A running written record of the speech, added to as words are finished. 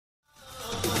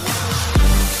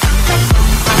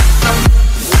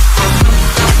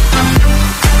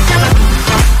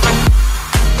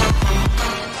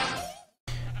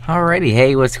Alrighty,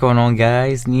 hey, what's going on,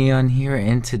 guys? Neon here,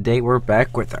 and today we're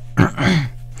back with our I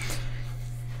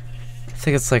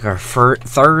think it's like our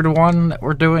third one that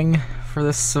we're doing for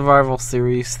this survival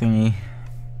series thingy.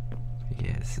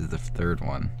 Yeah, this is the third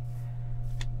one.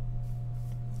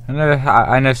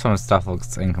 I know some stuff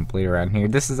looks incomplete around here.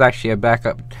 This is actually a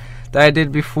backup that I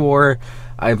did before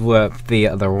I blew up the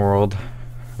other world,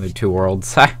 the two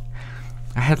worlds. I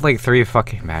had like 3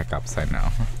 fucking backups, I know.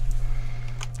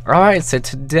 Alright, so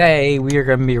today we are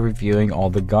going to be reviewing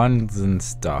all the guns and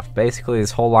stuff. Basically,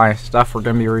 this whole line of stuff we're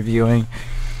going to be reviewing.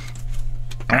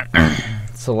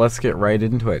 So let's get right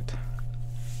into it.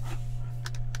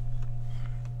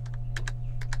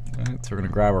 Alright, so we're going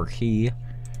to grab our key.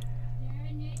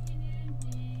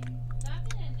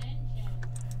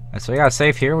 Alright, so we got a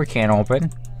safe here we can't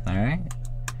open. Alright.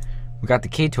 We got the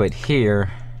key to it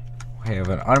here. We have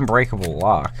an unbreakable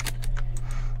lock.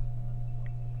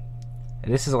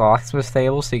 This is a locksmith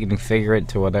table, so you can configure it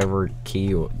to whatever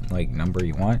key, like, number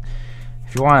you want.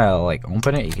 If you want to, like,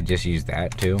 open it, you can just use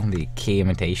that, too. The key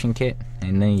imitation kit.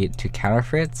 And then you get 2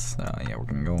 counterfeits. So, yeah, we're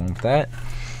going to go on with that.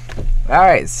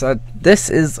 Alright, so this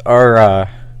is our,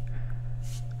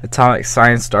 Atomic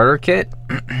Science Starter Kit.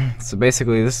 So,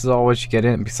 basically, this is all what you get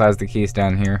in, besides the keys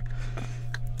down here.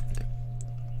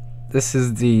 This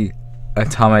is the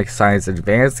Atomic Science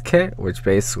Advanced Kit, which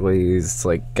basically is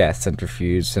like gas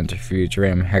centrifuge,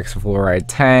 radium hexafluoride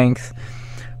tanks,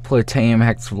 plutonium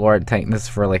hexafluoride tank. This is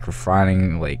for like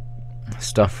refining like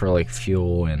stuff for like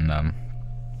fuel and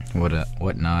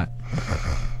whatnot.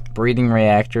 Breeding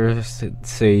reactors,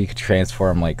 so you can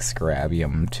transform like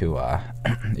scrabium to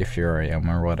euphorium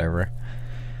or whatever.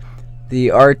 The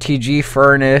RTG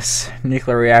furnace,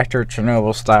 nuclear reactor,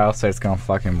 Chernobyl style, so it's gonna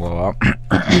fucking blow up.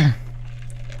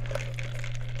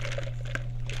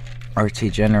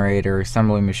 RT generator,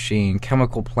 assembly machine,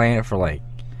 chemical plant for like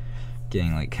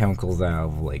getting like chemicals out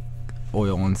of like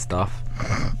oil and stuff.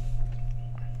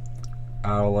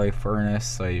 Alloy furnace,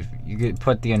 so you could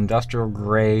put the industrial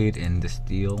grade in the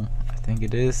steel, I think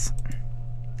it is.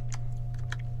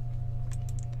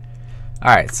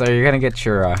 Alright, so you're gonna get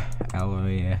your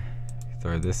alloy,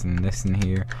 throw this and this in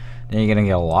here. Then you're gonna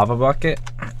get a lava bucket.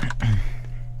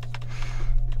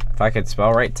 If I could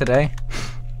spell right today.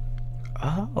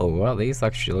 Oh, well, these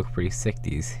actually look pretty sick,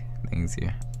 these things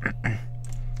here.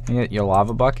 You get your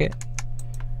lava bucket.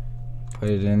 Put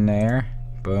it in there.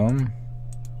 Boom.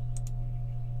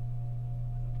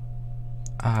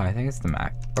 Ah, I think it's the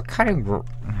Mac. What kind of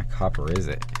copper is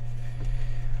it?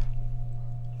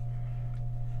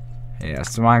 Yeah,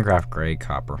 it's the Minecraft grade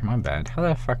copper. My bad. How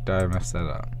the fuck did I mess that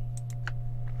up?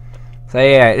 So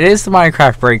yeah, it is the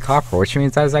Minecraft grade copper, which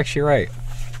means I was actually right.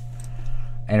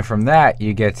 And from that,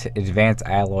 you get advanced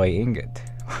alloy ingot.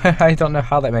 I don't know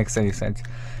how that makes any sense.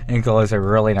 And it glows a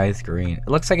really nice green. It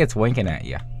looks like it's winking at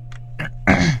you.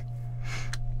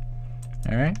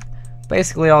 Alright.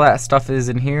 Basically, all that stuff is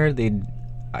in here. The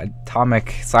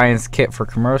Atomic Science Kit for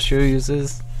commercial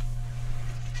uses.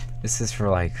 This is for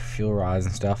like fuel rods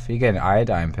and stuff. You get an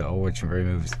iodine pill, which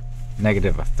removes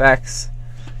negative effects.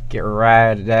 Get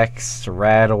Rad-X,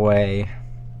 Rad-Away.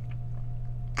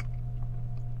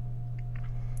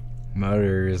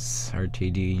 Motors,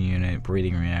 RTD unit,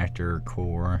 breeding reactor,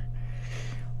 core.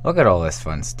 Look at all this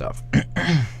fun stuff.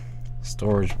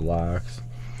 Storage blocks.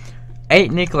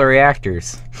 8 nuclear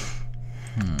reactors.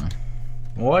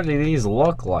 What do these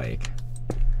look like?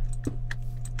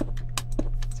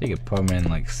 So you could put them in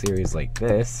like series like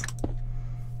this.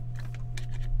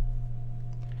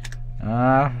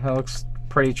 That looks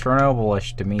pretty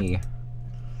Chernobyl-ish to me.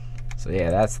 So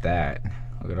yeah, that's that.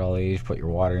 Look at all these. Put your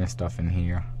water and stuff in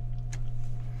here.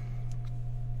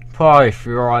 Probably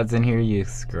fuel rods in here, you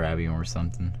scrabium or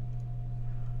something.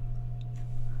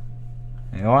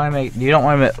 You don't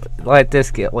want to let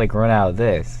this get like run out of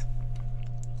this.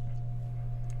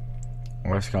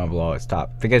 Or it's gonna blow its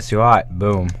top. If it gets too hot,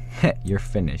 boom, you're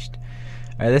finished.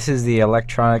 Alright, this is the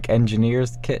Electronic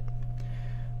Engineers Kit.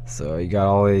 So you got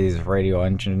all these radio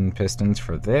engine pistons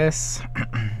for this.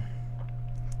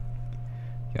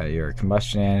 Got your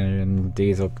combustion engine,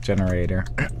 diesel generator.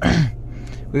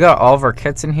 We got all of our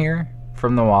kits in here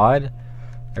from the mod.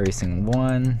 Every single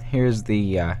one. Here's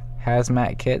the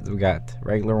hazmat kit. We got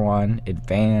regular one,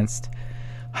 advanced,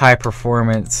 high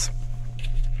performance.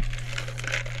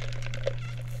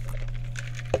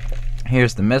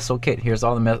 Here's the missile kit. Here's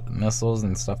all the missiles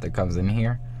and stuff that comes in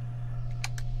here,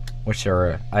 which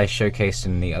are I showcased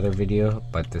in the other video,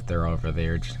 but that they're over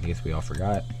there just in case we all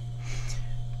forgot.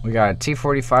 We got a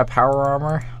T-45 power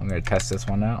armor. I'm gonna test this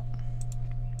one out.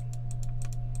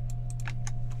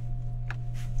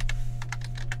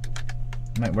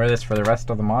 Might wear this for the rest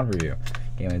of the mod review.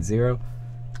 Game mode 0.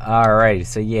 Alrighty,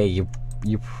 so yeah, you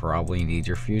probably need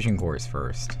your fusion cores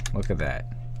first. Look at that.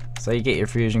 So you get your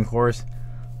fusion cores.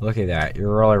 Look at that.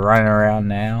 You're really running around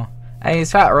now. And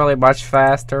it's not really much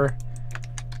faster.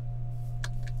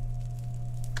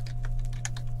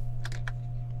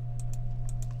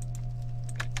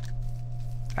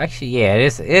 Actually, yeah,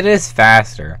 it is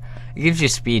faster. It gives you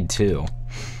speed too,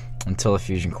 until the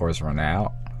fusion cores run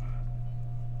out.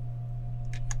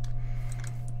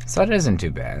 So that isn't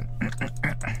too bad.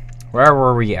 Where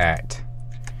were we at?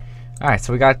 Alright,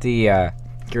 so we got the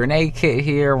grenade kit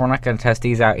here. We're not going to test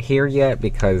these out here yet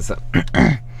because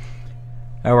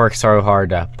I worked so hard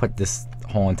to put this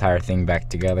whole entire thing back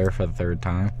together for the 3rd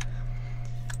time.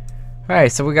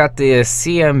 Alright, so we got the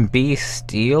CMB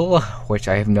steel, which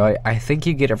I have no... I think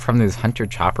you get it from those hunter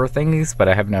chopper thingies, but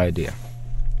I have no idea.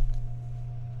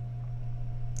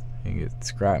 You get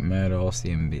scrap metal,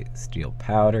 CMB steel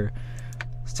powder.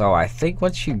 So I think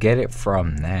once you get it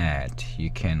from that,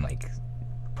 you can like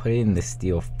put it in the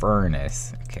steel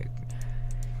furnace. Okay.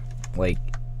 Like,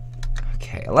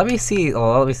 okay, let me see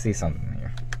something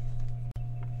here.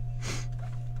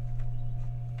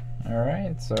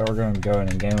 Alright, so we're gonna go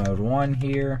into game mode 1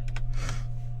 here.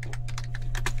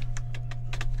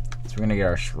 So we're gonna get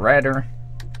our shredder.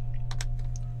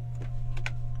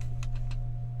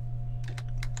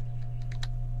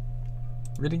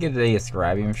 We're gonna get a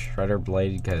scribium shredder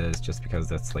blade because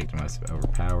that's like the most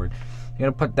overpowered. You're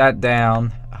gonna put that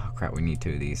down. Oh crap, we need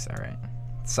 2 of these. Alright.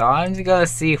 So I'm just gonna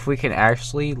see if we can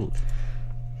actually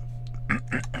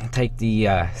take the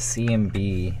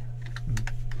CMB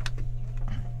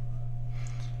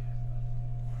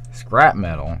scrap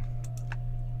metal,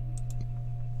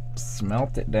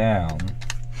 smelt it down,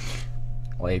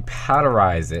 like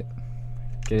powderize it,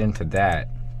 get into that.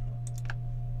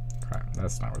 Crap,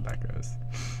 that's not where that goes.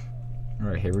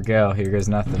 Alright, here we go. Here goes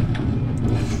nothing.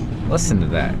 Listen to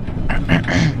that.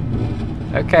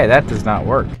 Okay, that does not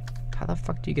work. How the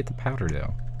fuck do you get the powder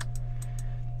though?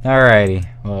 Alrighty.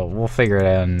 Well, we'll figure it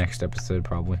out in the next episode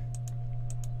probably.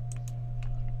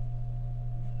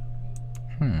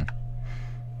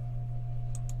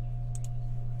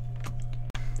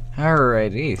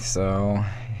 Alrighty, so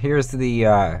here's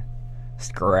the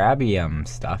scribium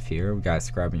stuff here. We got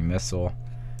scribium missile,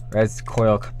 red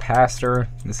coil capacitor.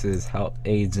 This is how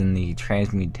aids in the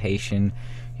transmutation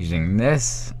using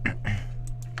this. Don't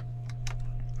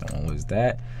want to lose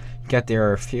that. You got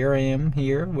the Ephraim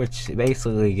here, which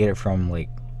basically get it from like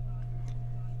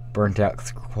burnt out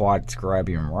quad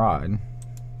scribium rod.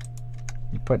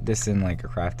 You put this in like a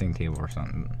crafting table or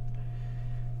something.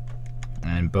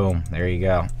 And boom, there you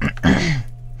go.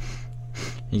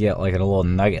 You get like a little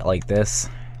nugget like this.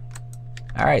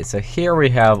 Alright, so here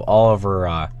we have all of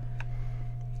our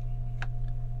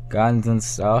guns and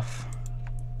stuff.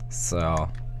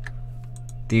 So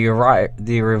the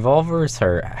revolvers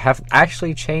have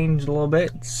actually changed a little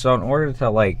bit. So in order to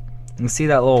like, you can see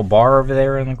that little bar over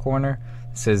there in the corner.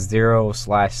 It says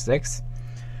 0/6.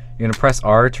 You're gonna press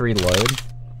R to reload.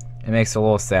 It makes a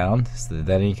little sound, so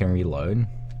then you can reload.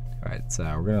 Alright, so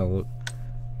we're gonna look.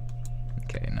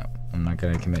 Okay, no, I'm not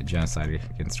gonna commit genocide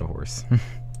against a horse.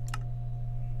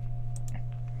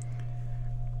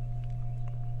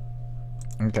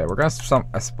 Okay, we're gonna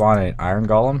spawn an iron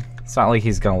golem. It's not like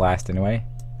he's gonna last anyway.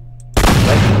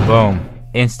 Like, boom,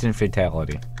 instant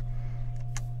fatality.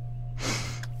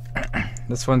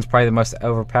 This one's probably the most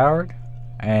overpowered,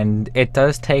 and it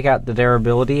does take out the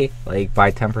durability like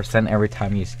by 10% every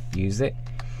time you use it.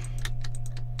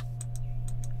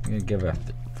 I'm gonna give it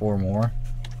 4 more.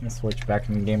 I'm gonna switch back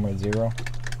into game mode 0.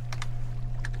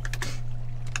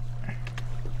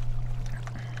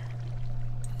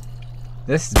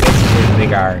 This is basically a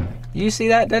big iron. You see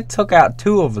that? That took out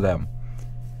 2 of them.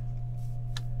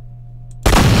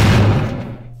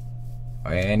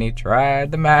 When he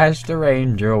tried to mash the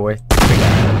ranger with the big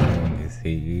iron in his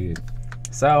head.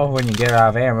 So when you get out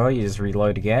of ammo, you just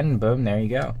reload again, and boom, there you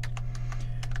go.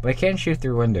 But it can't shoot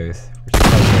through windows.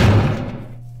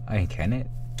 Can it?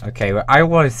 Okay, well, I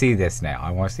want to see this now. I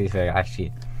want to see if it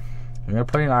actually... I'm going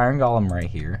to put an iron golem right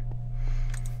here.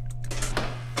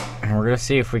 And we're going to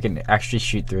see if we can actually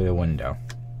shoot through the window.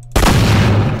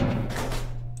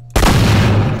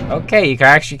 Okay, you can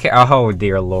actually... Oh,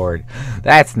 dear lord.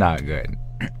 That's not good.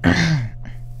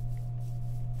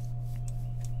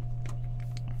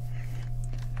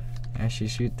 Actually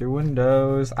shoot through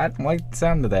windows. I don't like the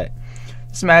sound of that.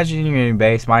 Just imagine you're in your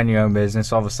base, mind your own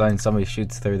business, all of a sudden somebody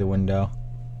shoots through the window.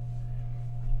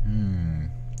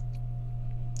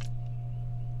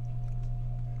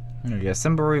 There you go,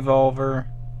 simple revolver.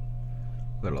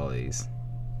 Look at all these.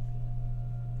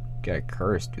 Got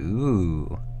cursed.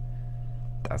 Ooh.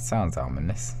 That sounds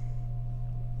ominous.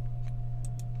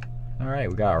 Alright,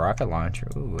 we got a rocket launcher.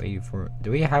 Ooh, 84.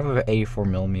 Do we have an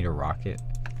 84mm rocket?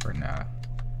 Or no?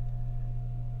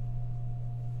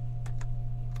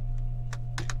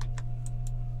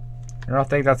 I don't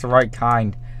think that's the right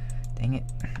kind. Dang it.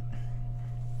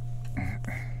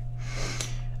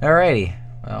 Alrighty.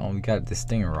 Well, we got the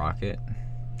Stinger rocket.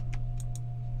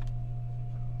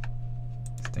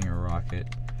 Stinger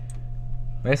rocket.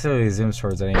 Basically, it zooms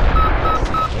towards anything.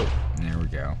 Oh, there we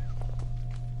go.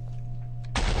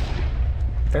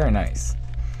 Very nice.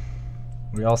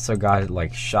 We also got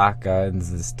like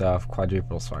shotguns and stuff,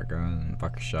 quadruple shotgun,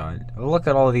 buckshot. Oh, look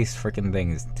at all these freaking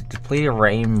things. Depleted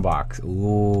rain box.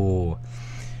 Ooh,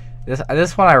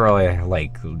 this one I really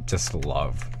like, just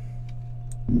love.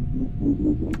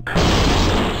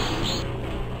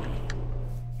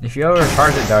 If you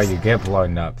overcharge it though, you get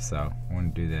blown up. So I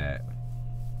wouldn't do that.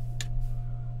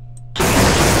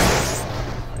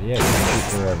 But yeah, you can shoot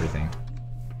through everything.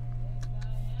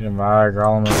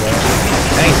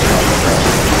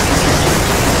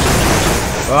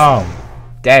 Boom.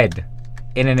 Dead.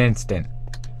 In an instant.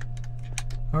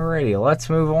 Alrighty, let's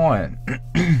move on.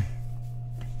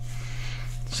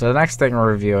 So the next thing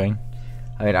we're reviewing,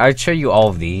 I mean, I'd show you all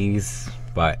of these,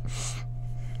 but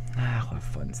what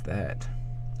fun's that?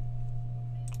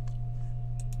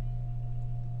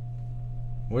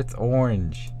 What's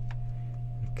orange?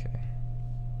 Okay.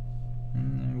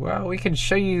 Well, we can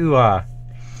show you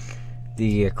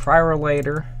the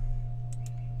Cryolator,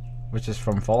 which is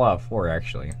from Fallout 4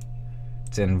 actually.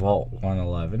 It's in Vault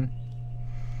 111.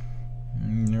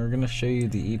 And we're gonna show you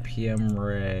the EPM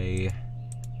ray.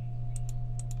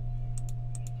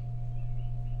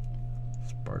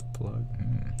 Spark plug.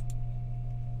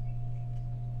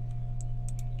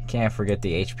 Can't forget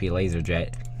the HP laser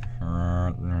jet.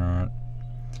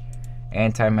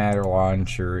 Antimatter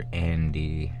launcher and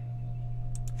the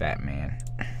Fat Man.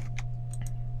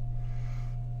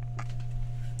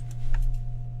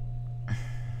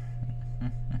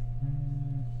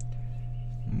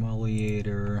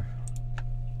 Molliator.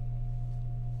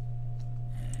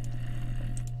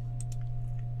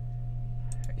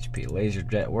 HP laser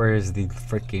jet. Where is the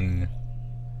freaking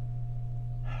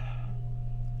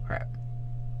crap?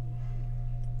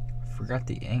 I forgot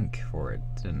the ink for it,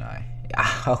 didn't I?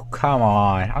 Oh, come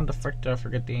on. How the frick did I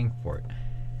forget the ink for it?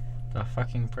 The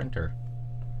fucking printer.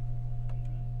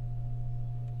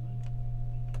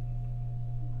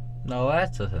 No,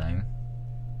 that's a thing.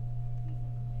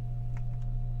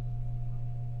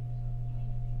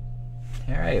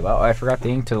 Alright, well, I forgot the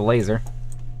ink to the laser.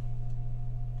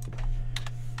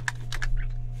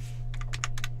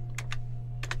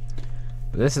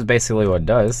 But this is basically what it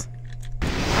does.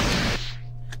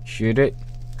 Shoot it.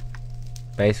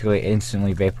 Basically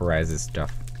instantly vaporizes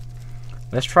stuff.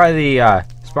 Let's try the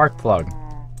spark plug.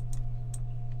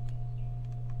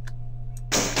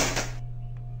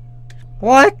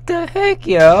 What the heck,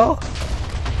 yo?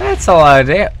 That's a lot of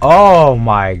damage. Oh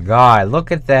my god,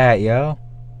 look at that, yo.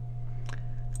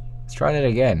 Let's try that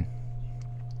again.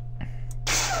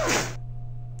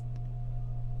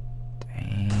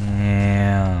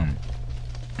 Damn.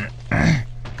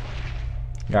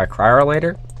 Got a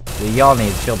Cryolator? Y'all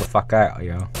need to chill the fuck out,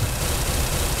 yo.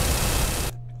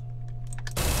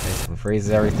 Basically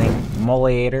freezes everything.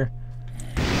 Molliator.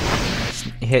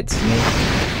 Hit Snake.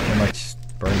 Pretty much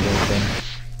burns everything.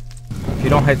 If you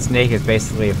don't hit Snake, it's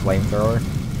basically a flamethrower.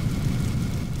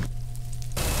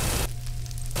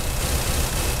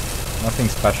 Nothing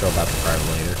special about the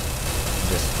Cryolator. It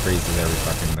just freezes every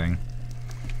fucking thing.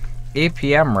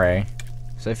 EPM ray.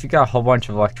 So if you got a whole bunch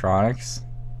of electronics,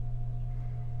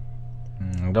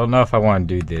 I don't know if I want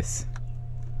to do this.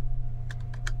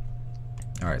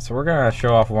 Alright, so we're going to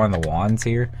show off one of the wands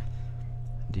here.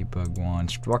 Debug wand,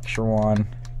 structure wand.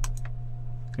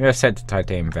 I'm going to set to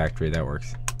titanium factory, that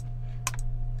works.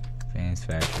 Fans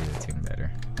factory, that's even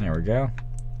better. There we go.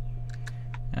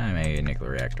 I made a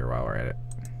nuclear reactor while we're at it.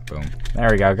 Boom. There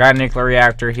we go, got a nuclear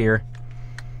reactor here.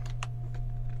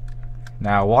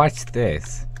 Now watch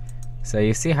this. So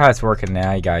you see how it's working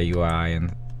now, you got UI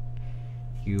and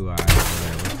UI,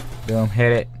 whatever. Boom,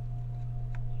 hit it.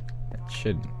 It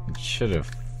should have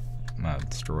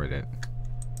destroyed it.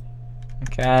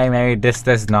 Okay, maybe this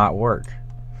does not work.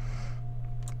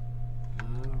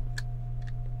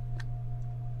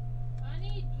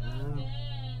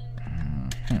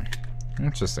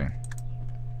 Interesting.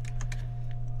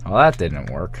 Well, that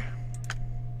didn't work.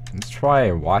 Let's try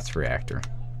a Watts reactor.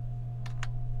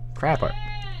 Crap,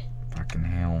 fucking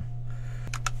hell.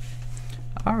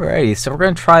 Alrighty, so we're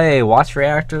gonna try a Watts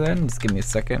reactor then. Just give me a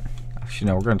second.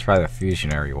 Actually, no, we're gonna try the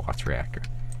fusionary Watts reactor.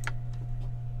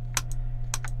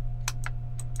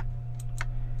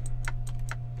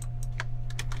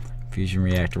 Fusion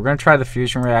reactor. We're gonna try the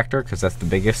fusion reactor because that's the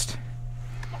biggest.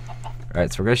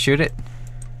 Alright, so we're gonna shoot it.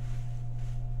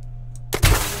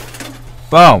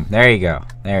 Boom! There you go.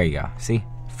 There you go. See?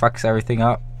 Fucks everything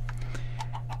up.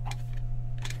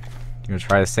 You're gonna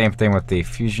try the same thing with the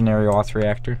fusionary Watts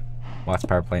reactor. Watts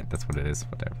power plant, that's what it is.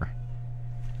 Whatever.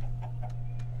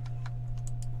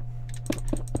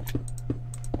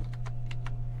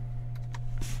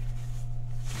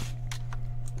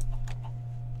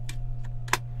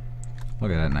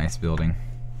 Look at that nice building.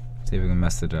 See if we can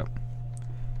mess it up.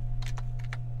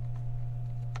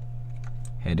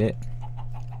 Hit it.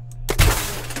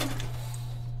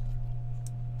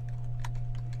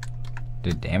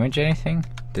 Did it damage anything?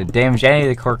 Did it damage any of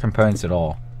the core components at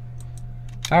all?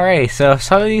 Alright, so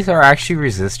some of these are actually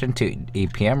resistant to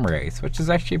EPM rays, which is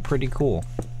actually pretty cool.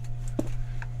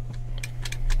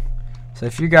 So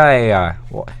if you got a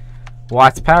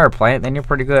Watts power plant, then you're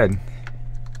pretty good.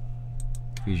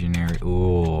 Fusionary.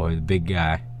 Ooh, the big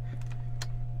guy.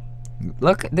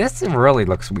 Look, this really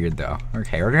looks weird though.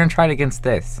 Okay, we're gonna try it against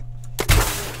this.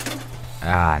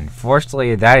 Ah,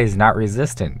 unfortunately that is not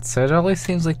resistant. So it only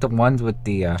seems like the ones with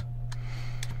the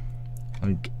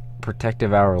like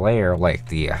protective outer layer, like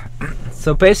the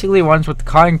so basically ones with the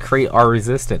concrete are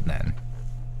resistant then.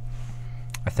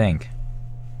 I think.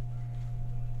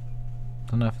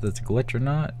 Don't know if that's a glitch or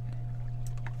not.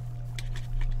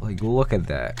 Like, look at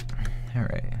that.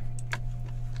 Alright.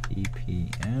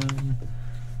 EPM.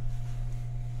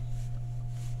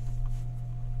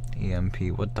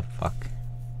 EMP, what the fuck?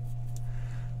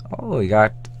 Oh, we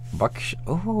got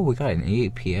oh, we got an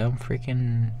EPM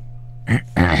freaking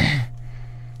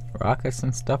rockets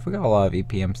and stuff. We got a lot of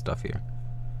EPM stuff here.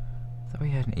 I thought we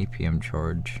had an EPM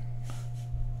charge.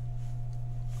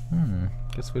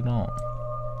 Guess we don't.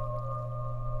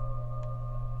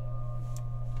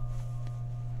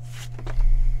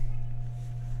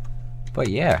 But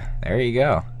yeah, there you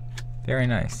go. Very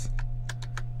nice.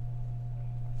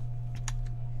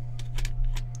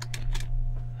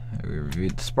 We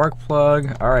reviewed the spark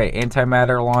plug. Alright,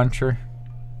 antimatter launcher.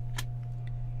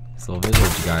 This little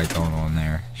village guy going on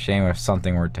there. Shame if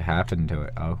something were to happen to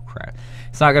it. Oh crap.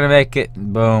 It's not gonna make it.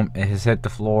 Boom. It has hit the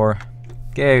floor.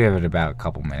 Give it about a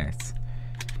couple minutes.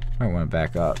 Might want to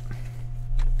back up.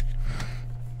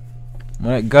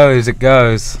 When it goes, it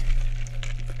goes.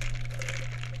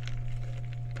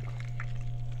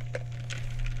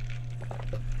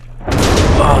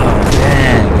 Oh,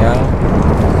 dang, yo.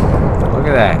 Look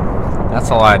at that. That's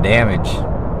a lot of damage.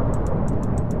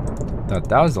 Thought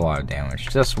that was a lot of damage.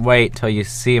 Just wait till you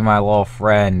see my little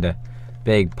friend,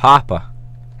 Big Papa.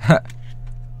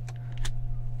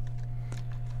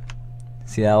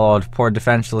 See that little poor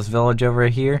defenseless village over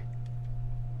here?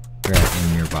 We're gonna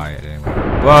aim nearby it anyway.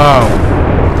 Whoa!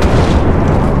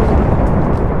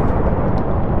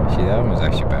 See, that one was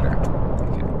actually better.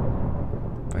 Okay.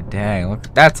 But dang,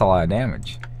 look, that's a lot of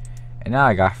damage. And now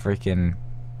I got freaking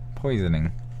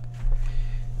poisoning.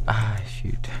 Ah,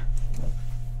 shoot.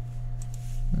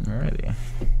 Alrighty.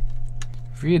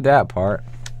 Read that part.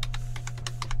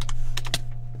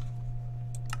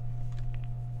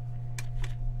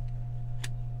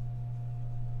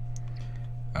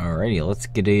 Alrighty, let's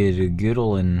get a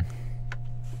Goodle and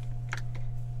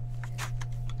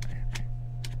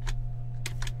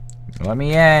let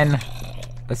me in.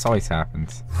 This always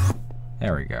happens.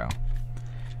 There we go.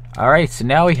 Alright, so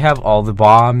now we have all the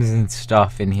bombs and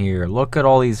stuff in here. Look at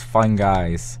all these fun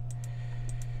guys.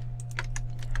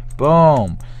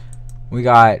 Boom. We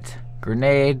got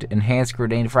grenade, enhanced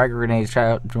grenade, frag grenade,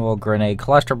 tractable grenade,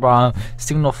 cluster bomb,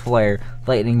 signal flare,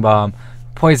 lightning bomb,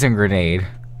 poison grenade,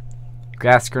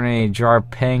 gas grenade, jar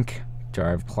of pink,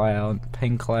 jar of cloud,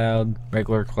 pink cloud,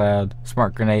 regular cloud,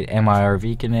 smart grenade,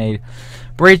 MIRV grenade,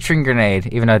 breaching grenade,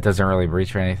 even though it doesn't really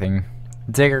breach or anything,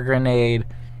 digger grenade,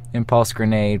 impulse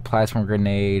grenade, plasma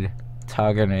grenade,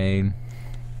 tau grenade,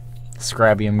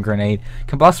 scrabium grenade,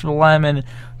 combustible lemon,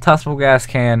 tossable gas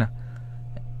can,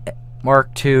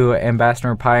 Mark II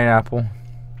ambassador pineapple,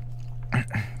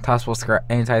 tossable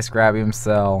anti-scrabium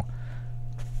cell,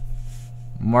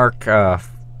 Mark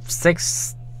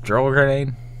 6 drill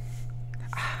grenade.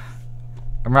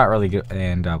 I'm not really good,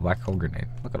 and black hole grenade.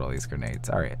 Look at all these grenades.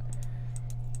 Alright.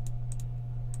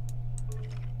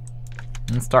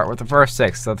 Let's start with the first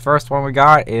 6. So the first one we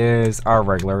got is our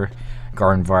regular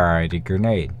garden variety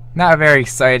grenade. Not very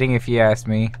exciting if you ask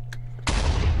me.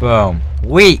 Boom.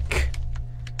 Weak!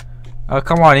 Oh,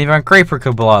 come on. Even a creeper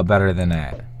could blow up better than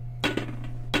that.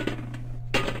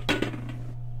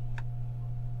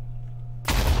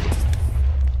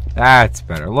 That's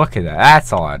better. Look at that.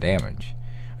 That's a lot of damage.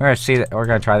 We're gonna see that. We're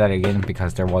gonna try that again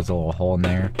because there was a little hole in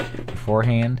there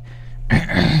beforehand.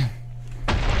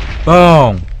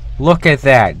 Boom! Look at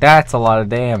that. That's a lot of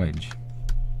damage.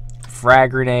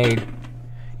 Frag grenade.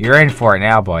 You're in for it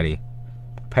now, buddy.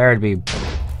 Prepare to be...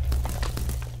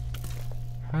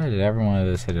 How did every one of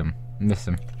those hit him? Miss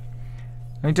him.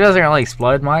 It doesn't really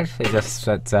explode much. It just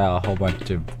sets out a whole bunch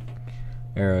of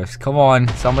arrows. Come on.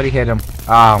 Somebody hit him.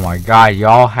 Oh my god.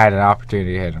 Y'all had an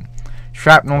opportunity to hit him.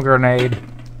 Shrapnel grenade.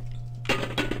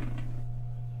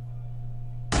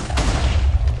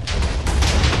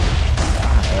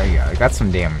 There you go. Got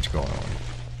some damage going on.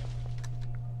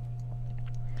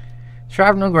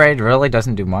 Shrapnel grenade really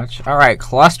doesn't do much. Alright,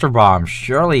 cluster bomb.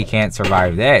 Surely you can't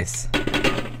survive this.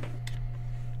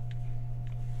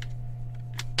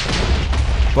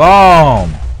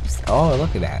 Boom! Oh,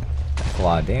 look at that. That's a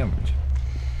lot of damage.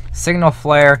 Signal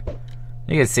flare.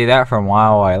 You can see that from a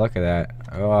mile away. Look at that.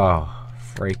 Oh,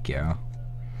 freak yeah.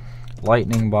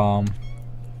 Lightning bomb.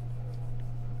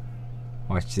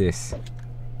 Watch this.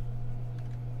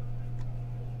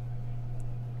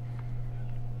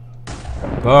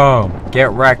 Boom!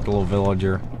 Get wrecked, little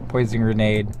villager. Poison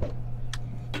grenade.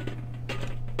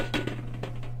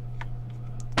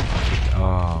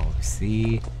 Oh,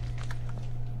 see?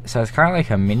 So it's kind of like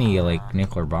a mini, like,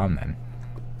 nuclear bomb then.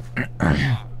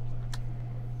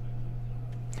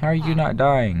 How are you not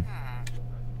dying?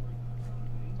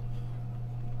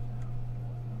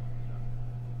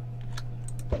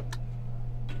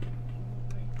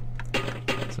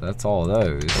 So that's all of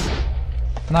those.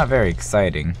 Not very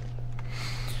exciting.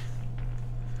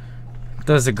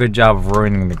 Does a good job of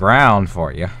ruining the ground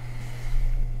for you.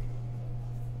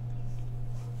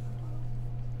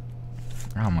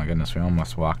 Oh my goodness, we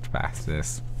almost walked past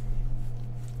this.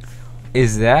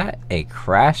 Is that a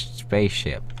crashed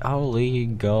spaceship? Holy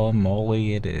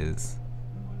moly, it is.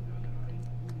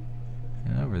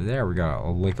 And over there we got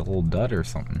like a little dud or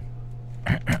something.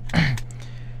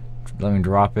 Let me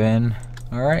drop in.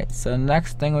 Alright, so the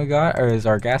next thing we got is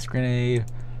our gas grenade.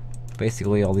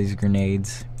 Basically all these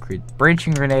grenades.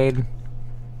 Breaching grenade.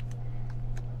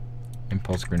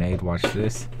 Impulse grenade, watch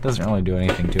this. Doesn't really do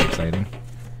anything too exciting.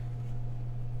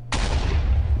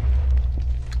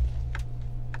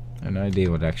 No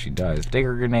idea what it actually does.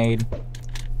 Digger grenade. I'm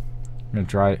gonna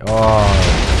try. Oh,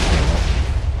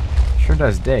 sure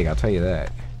does dig. I'll tell you that.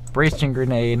 Breaching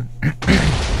grenade.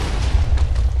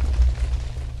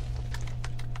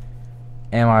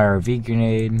 MIRV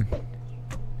grenade.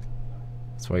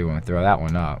 That's why you want to throw that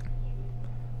one up.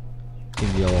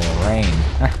 Give you a little rain.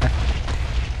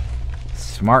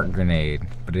 Smart grenade,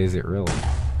 but is it really?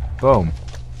 Boom.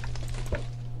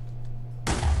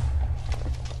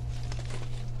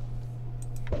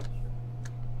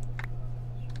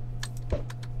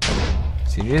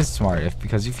 See, it is smart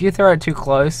because if you throw it too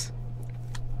close,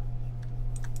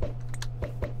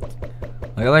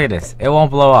 look at this, it won't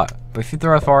blow up. But if you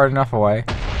throw it far enough away,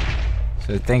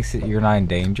 so it thinks that you're not in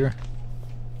danger,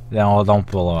 then it don't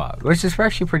blow up, which is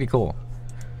actually pretty cool.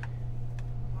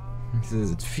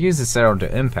 Its fuse is set on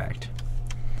to impact.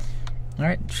 All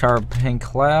right, sharp pink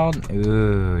cloud.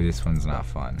 Ooh, this one's not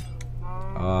fun.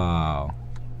 Oh,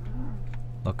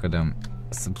 look at them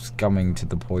succumbing to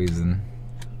the poison.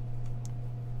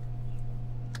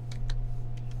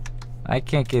 I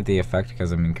can't get the effect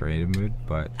because I'm in creative mode,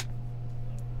 but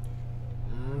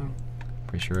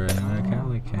pretty sure I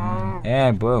can.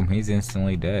 And boom, he's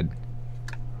instantly dead.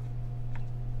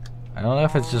 I don't know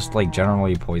if it's just like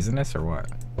generally poisonous or what.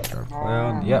 Sharp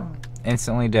cloud. Yep,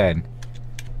 instantly dead.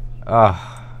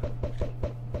 Ugh.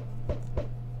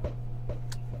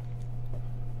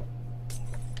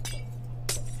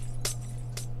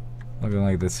 Looking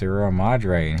like the Zero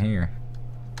Madre in here.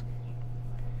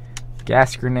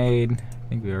 Gas grenade. I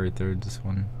think we already threw this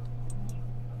one.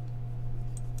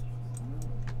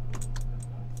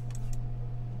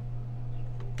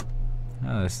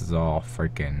 Oh, this is all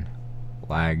freaking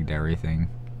lagged everything.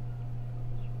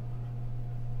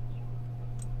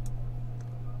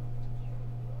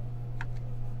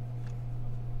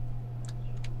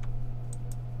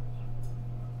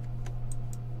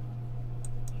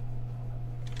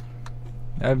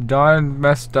 I've done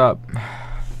messed up.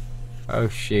 Oh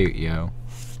shoot, yo.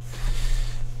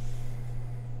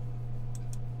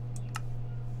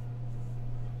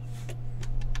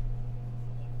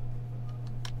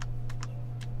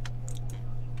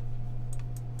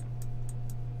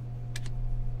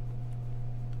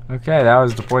 Okay, that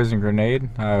was the poison grenade.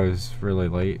 I was really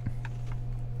late.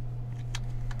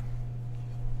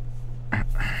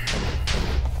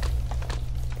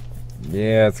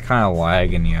 Yeah, it's kind of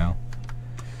lagging, yo.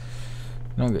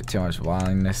 Don't get too much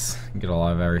blindness. Get a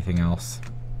lot of everything else.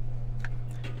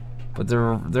 But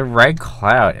the red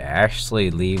cloud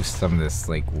actually leaves some of this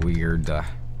like weird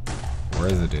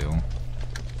residue.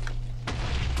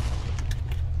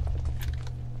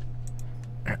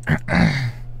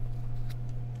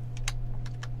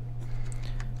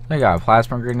 I got a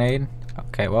plasma grenade.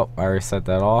 Okay, well, I already set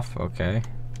that off. Okay.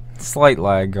 Slight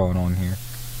lag going on here.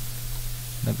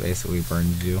 That basically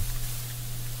burns you.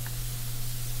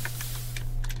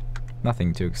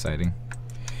 Nothing too exciting.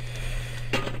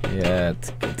 Yeah,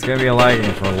 it's gonna be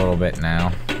lagging for a little bit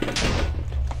now.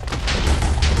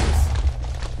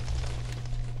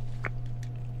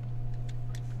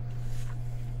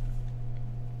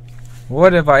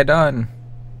 What have I done?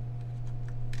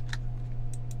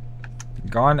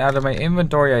 Gone out of my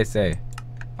inventory, I say.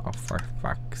 Oh, for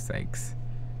fuck's sakes.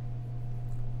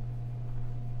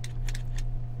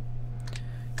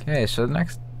 Okay, so the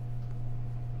next...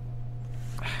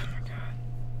 Oh my god.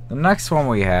 The next one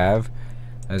we have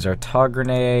is our tug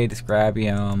grenade,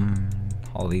 scrabium,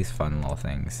 all these fun little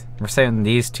things. We're saving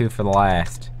these two for the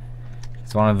last.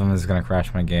 Because one of them is going to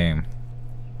crash my game.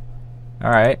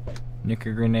 Alright.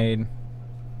 Nuclear grenade.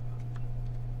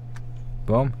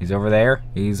 Boom. He's over there.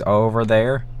 He's over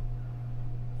there.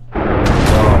 Boom.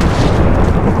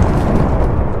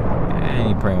 And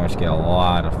you pretty much get a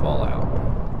lot of fallout.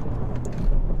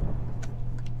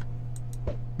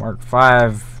 Mark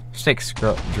 5 6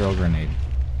 drill grenade.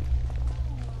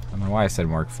 I don't know why I said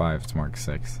Mark 5. It's Mark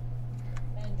 6.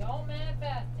 And don't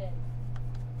manifest it.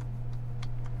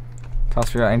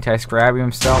 Toss me out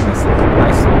anti-scrabium cell missile.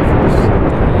 Nice little force.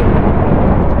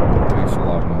 Makes a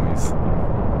lot of noise.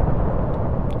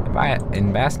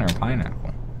 Ambassador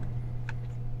Pineapple.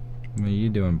 What are you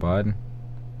doing, bud?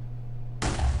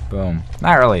 Boom.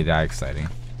 Not really that exciting.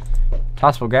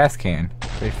 Tossable gas can.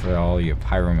 Great for all you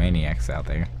pyromaniacs out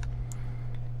there.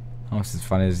 Almost as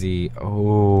fun as the...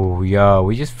 Oh, yo,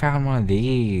 we just found one of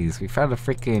these. We found a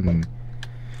freaking...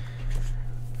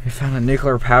 We found a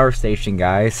nuclear power station,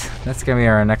 guys. That's gonna be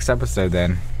our next episode,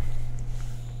 then.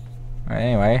 Alright,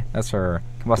 anyway, that's our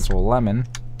combustible lemon.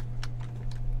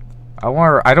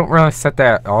 I don't really set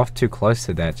that off too close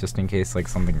to that, just in case, like,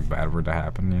 something bad were to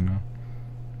happen, you know?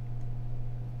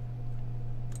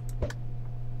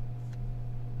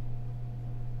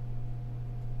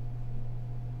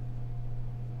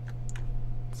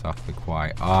 Softly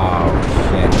quiet. Oh,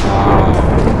 shit.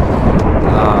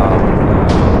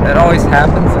 Oh. That always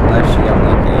happens unless you get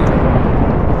lucky.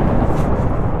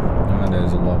 Oh,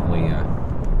 those lovely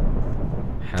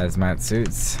hazmat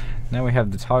suits. Now we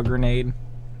have the tog grenade.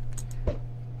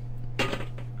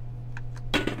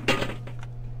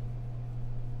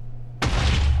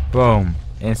 Boom.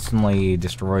 Instantly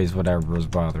destroys whatever is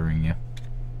bothering you.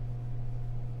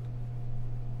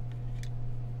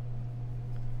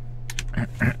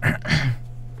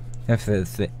 If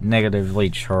it's negatively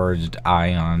charged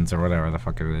ions or whatever the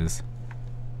fuck it is.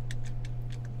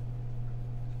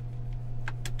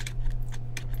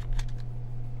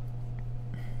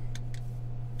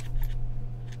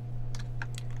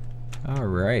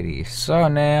 Alrighty, so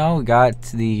now we got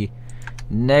the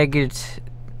negative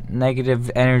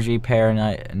energy pair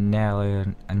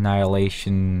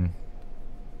annihilation.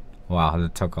 Wow,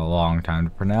 that took a long time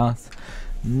to pronounce.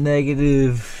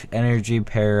 Negative energy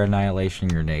pair annihilation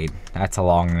grenade. That's a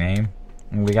long name.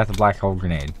 And we got the black hole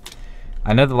grenade.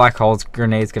 I know the black hole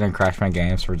grenade's gonna crash my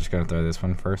game, so we're just gonna throw this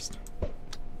one first.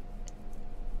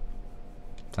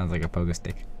 Sounds like a pogo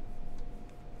stick.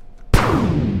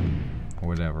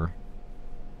 Whatever.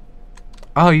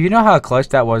 Oh, you know how close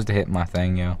that was to hit my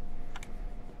thing, yo?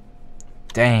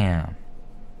 Damn.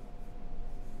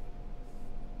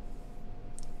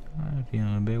 I'm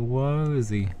feeling a bit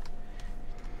woozy.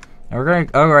 We're gonna.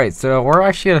 Alright, so we're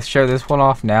actually gonna show this one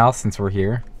off now since we're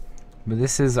here. But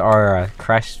this is our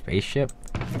crashed spaceship.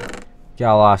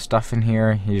 Got a lot of stuff in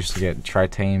here. You just get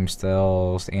tritanium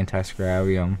cells,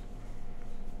 anti-scrabium.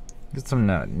 Get some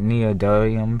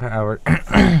neodymium powered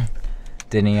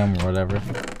dinium or whatever.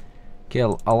 Get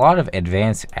a lot of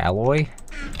advanced alloy.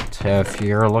 So if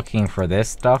you're looking for this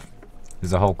stuff,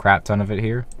 there's a whole crap ton of it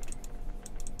here.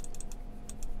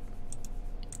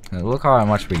 And look how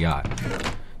much we got.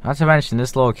 Not to mention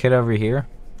this little kit over here.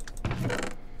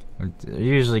 It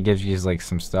usually gives you like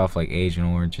some stuff like Agent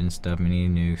Origin stuff, mini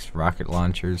nukes, rocket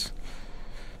launchers.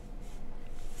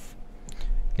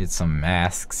 Get some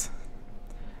masks.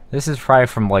 This is probably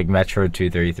from like Metro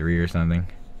 233 or something.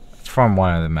 It's from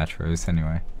one of the Metros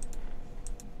anyway.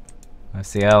 I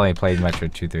see. I only played Metro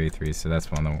 233, so that's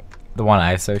the one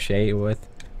I associate it with.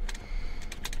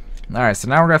 All right, so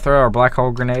now we're gonna throw our black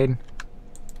hole grenade.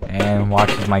 And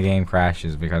watch as my game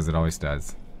crashes, because it always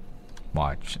does.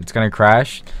 Watch. It's gonna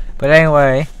crash. But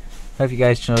anyway, hope you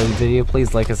guys enjoyed the video.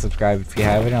 Please like and subscribe if you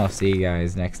haven't. I'll see you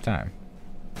guys next time.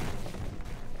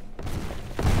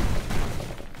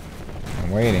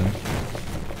 I'm waiting.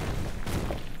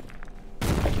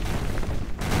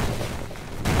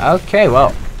 Okay,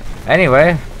 well,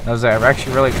 anyway, I'm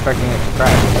actually really expecting it to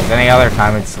crash. Because any other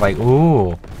time, it's like,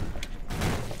 ooh.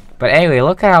 But anyway,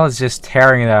 look at how it's just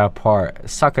tearing that apart,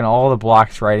 sucking all the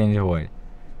blocks right into it.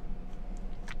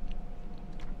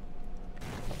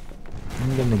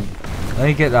 Let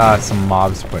me get some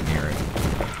mobs put near it.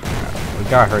 We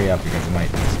gotta hurry up because it might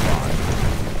spawn.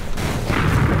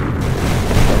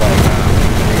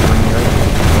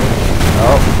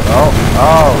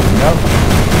 Oh, nope.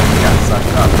 We got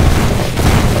sucked up.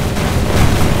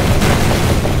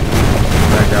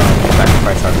 We're gonna go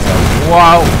sacrifice ourselves.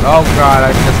 Whoa! Oh god,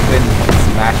 I've just been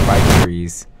smashed by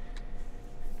trees.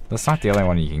 That's not the only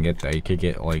one you can get though. You could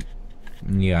get like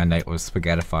Neon Knight was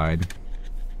spaghettified.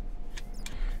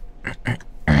 I'm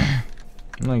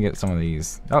gonna get some of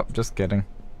these. Oh, just kidding.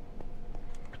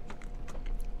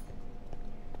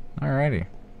 Alrighty.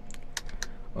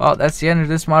 Well, that's the end of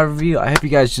this mod review. I hope you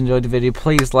guys enjoyed the video.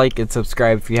 Please like and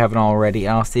subscribe if you haven't already.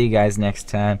 And I'll see you guys next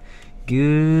time.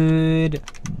 Goodbye.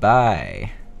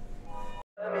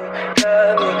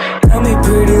 Tell me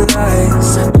pretty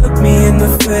lies, look me in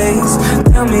the face.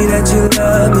 Tell me that you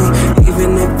love me,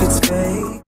 even if it's fake.